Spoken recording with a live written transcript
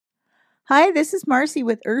Hi, this is Marcy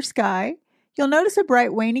with EarthSky. You'll notice a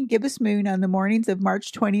bright waning gibbous moon on the mornings of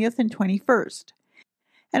March 20th and 21st.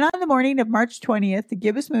 And on the morning of March 20th, the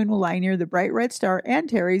gibbous moon will lie near the bright red star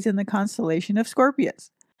Antares in the constellation of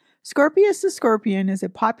Scorpius. Scorpius the Scorpion is a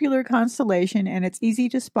popular constellation and it's easy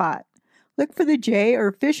to spot. Look for the J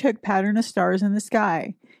or fishhook pattern of stars in the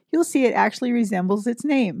sky. You'll see it actually resembles its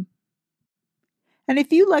name. And a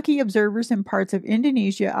few lucky observers in parts of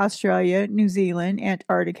Indonesia, Australia, New Zealand,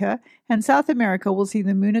 Antarctica, and South America will see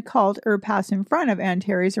the moon occult or pass in front of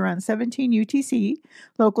Antares around 17 UTC.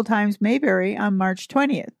 Local times may vary on March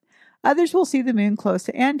 20th. Others will see the moon close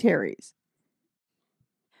to Antares.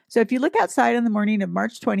 So if you look outside on the morning of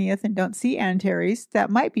March 20th and don't see Antares, that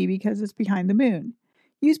might be because it's behind the moon.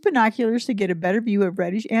 Use binoculars to get a better view of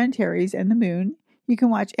reddish Antares and the moon. You can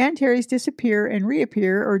watch Antares disappear and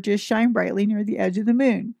reappear or just shine brightly near the edge of the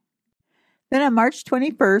moon. Then on March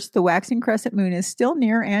 21st, the waxing crescent moon is still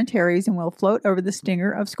near Antares and will float over the stinger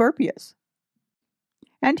of Scorpius.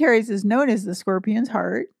 Antares is known as the Scorpion's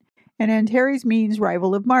heart, and Antares means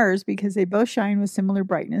rival of Mars because they both shine with similar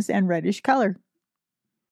brightness and reddish color.